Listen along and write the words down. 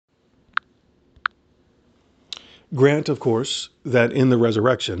Grant, of course, that in the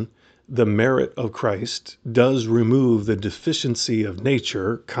resurrection, the merit of Christ does remove the deficiency of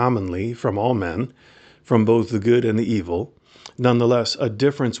nature commonly from all men, from both the good and the evil. Nonetheless, a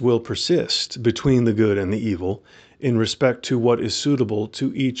difference will persist between the good and the evil in respect to what is suitable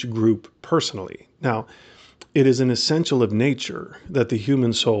to each group personally. Now, it is an essential of nature that the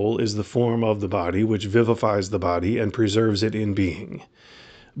human soul is the form of the body which vivifies the body and preserves it in being.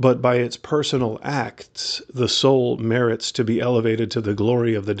 But by its personal acts, the soul merits to be elevated to the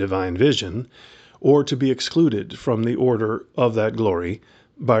glory of the divine vision, or to be excluded from the order of that glory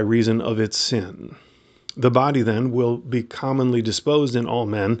by reason of its sin. The body, then, will be commonly disposed in all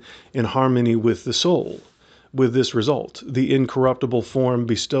men in harmony with the soul. With this result, the incorruptible form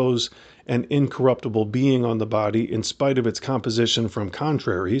bestows an incorruptible being on the body in spite of its composition from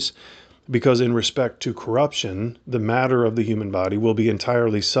contraries, because in respect to corruption, the matter of the human body will be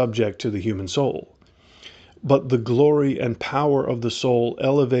entirely subject to the human soul. But the glory and power of the soul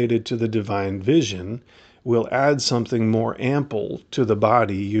elevated to the divine vision will add something more ample to the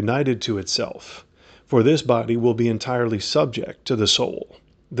body united to itself, for this body will be entirely subject to the soul.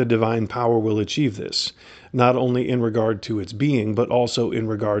 The divine power will achieve this, not only in regard to its being, but also in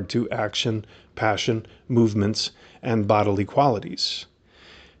regard to action, passion, movements, and bodily qualities.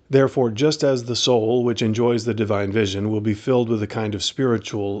 Therefore, just as the soul, which enjoys the divine vision, will be filled with a kind of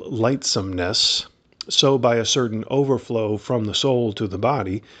spiritual lightsomeness, so by a certain overflow from the soul to the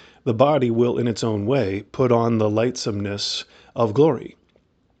body will in its own way put on the lightsomeness of glory.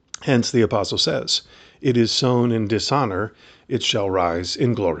 Hence the apostle says, "It is sown in dishonor, it shall rise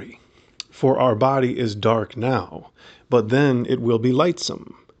in glory." For our body is dark now, but then it will be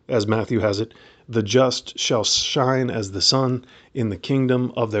lightsome. As Matthew has it, "The just shall shine as the sun in the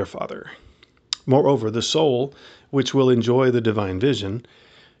kingdom of their Father." Moreover, the soul, which will enjoy the divine vision,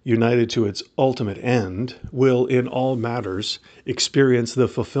 united to its ultimate end, will in all matters experience the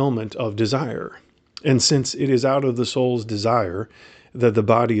fulfillment of desire. And since it is out of the soul's desire that the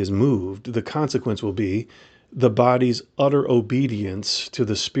body is moved, the consequence will be the body's utter obedience to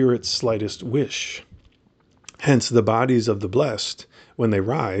the spirit's slightest wish. Hence, the bodies of the blessed, when they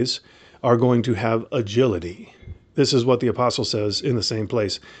rise, are going to have agility. This is what the apostle says in the same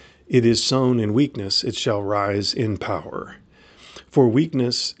place. "It is sown in weakness, it shall rise in power." For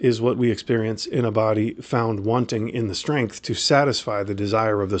weakness is what we experience in a body found wanting in the strength to satisfy the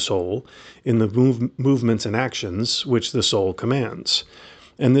desire of the soul in the movements and actions which the soul commands.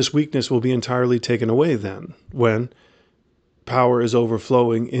 And this weakness will be entirely taken away then, when power is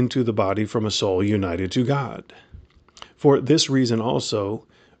overflowing into the body from a soul united to God. For this reason also,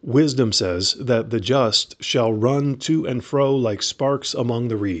 wisdom says that the just shall run to and fro like sparks among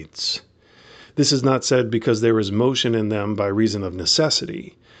the reeds. This is not said because there is motion in them by reason of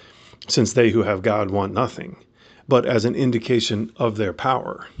necessity, since they who have God want nothing, but as an indication of their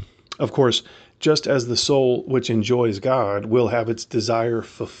power. Of course, just as the soul which enjoys God will have its desire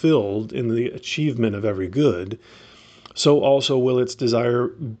fulfilled in the achievement of every good, so also will its desire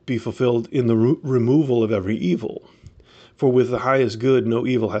be fulfilled in the removal of every evil. For with the highest good no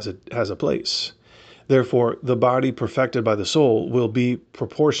evil has a place. Therefore, the body perfected by the soul will be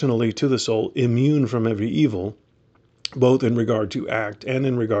proportionally to the soul immune from every evil, both in regard to act and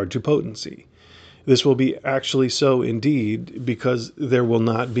in regard to potency. This will be actually so indeed, because there will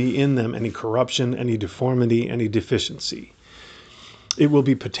not be in them any corruption, any deformity, any deficiency. It will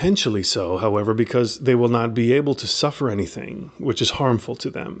be potentially so, however, because they will not be able to suffer anything which is harmful to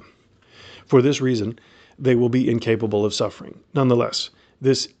them. For this reason, they will be incapable of suffering. Nonetheless,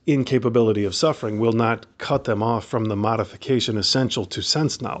 this incapability of suffering will not cut them off from the modification essential to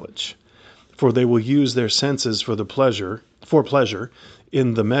sense knowledge, for they will use their senses for pleasure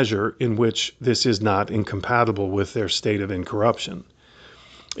in the measure in which this is not incompatible with their state of incorruption.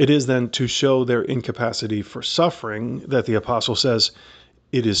 It is then to show their incapacity for suffering that the apostle says,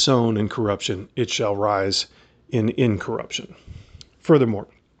 "It is sown in corruption, it shall rise in incorruption." Furthermore,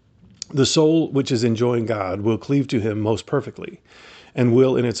 the soul which is enjoying God will cleave to him most perfectly, and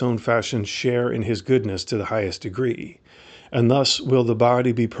will in its own fashion share in his goodness to the highest degree. And thus will the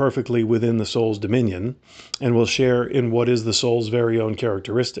body be perfectly within the soul's dominion, and will share in what is the soul's very own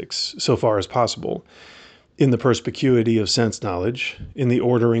characteristics, so far as possible, in the perspicuity of sense knowledge, in the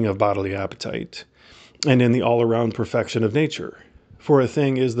ordering of bodily appetite, and in the all-around perfection of nature. For a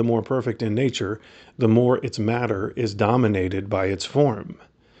thing is the more perfect in nature, the more its matter is dominated by its form.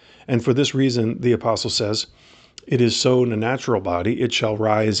 And for this reason, the apostle says, "It is sown a natural body, it shall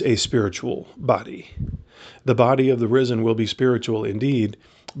rise a spiritual body." The body of the risen will be spiritual indeed,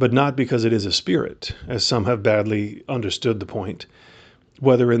 but not because it is a spirit, as some have badly understood the point,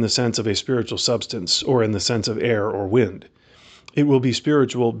 whether in the sense of a spiritual substance or in the sense of air or wind. It will be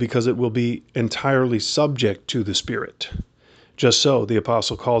spiritual because it will be entirely subject to the Spirit. Just so, the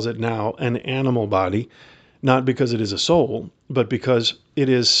apostle calls it now an animal body, not because it is a soul, but because it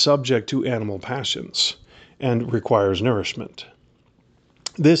is subject to animal passions and requires nourishment.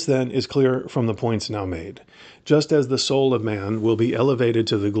 This, then, is clear from the points now made. Just as the soul of man will be elevated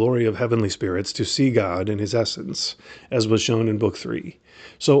to the glory of heavenly spirits to see God in his essence, as was shown in Book 3,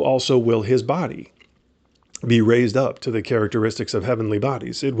 so also will his body be raised up to the characteristics of heavenly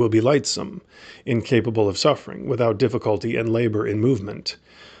bodies. It will be lightsome, incapable of suffering, without difficulty and labor in movement,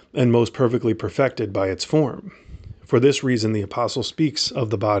 and most perfectly perfected by its form. For this reason, the apostle speaks of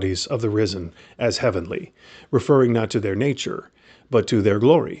the bodies of the risen as heavenly, referring not to their nature, but to their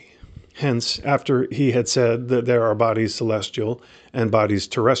glory. Hence, after he had said that there are bodies celestial and bodies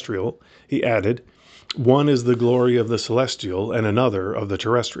terrestrial, he added, "One is the glory of the celestial and another of the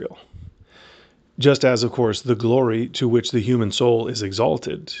terrestrial." Just as, of course, the glory to which the human soul is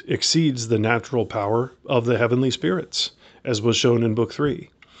exalted exceeds the natural power of the heavenly spirits, as was shown in Book 3,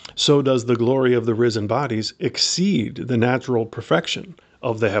 so does the glory of the risen bodies exceed the natural perfection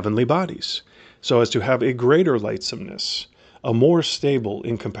of the heavenly bodies, so as to have a greater lightsomeness, a more stable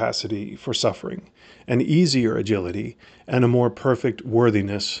incapacity for suffering, an easier agility, and a more perfect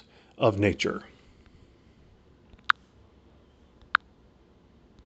worthiness of nature.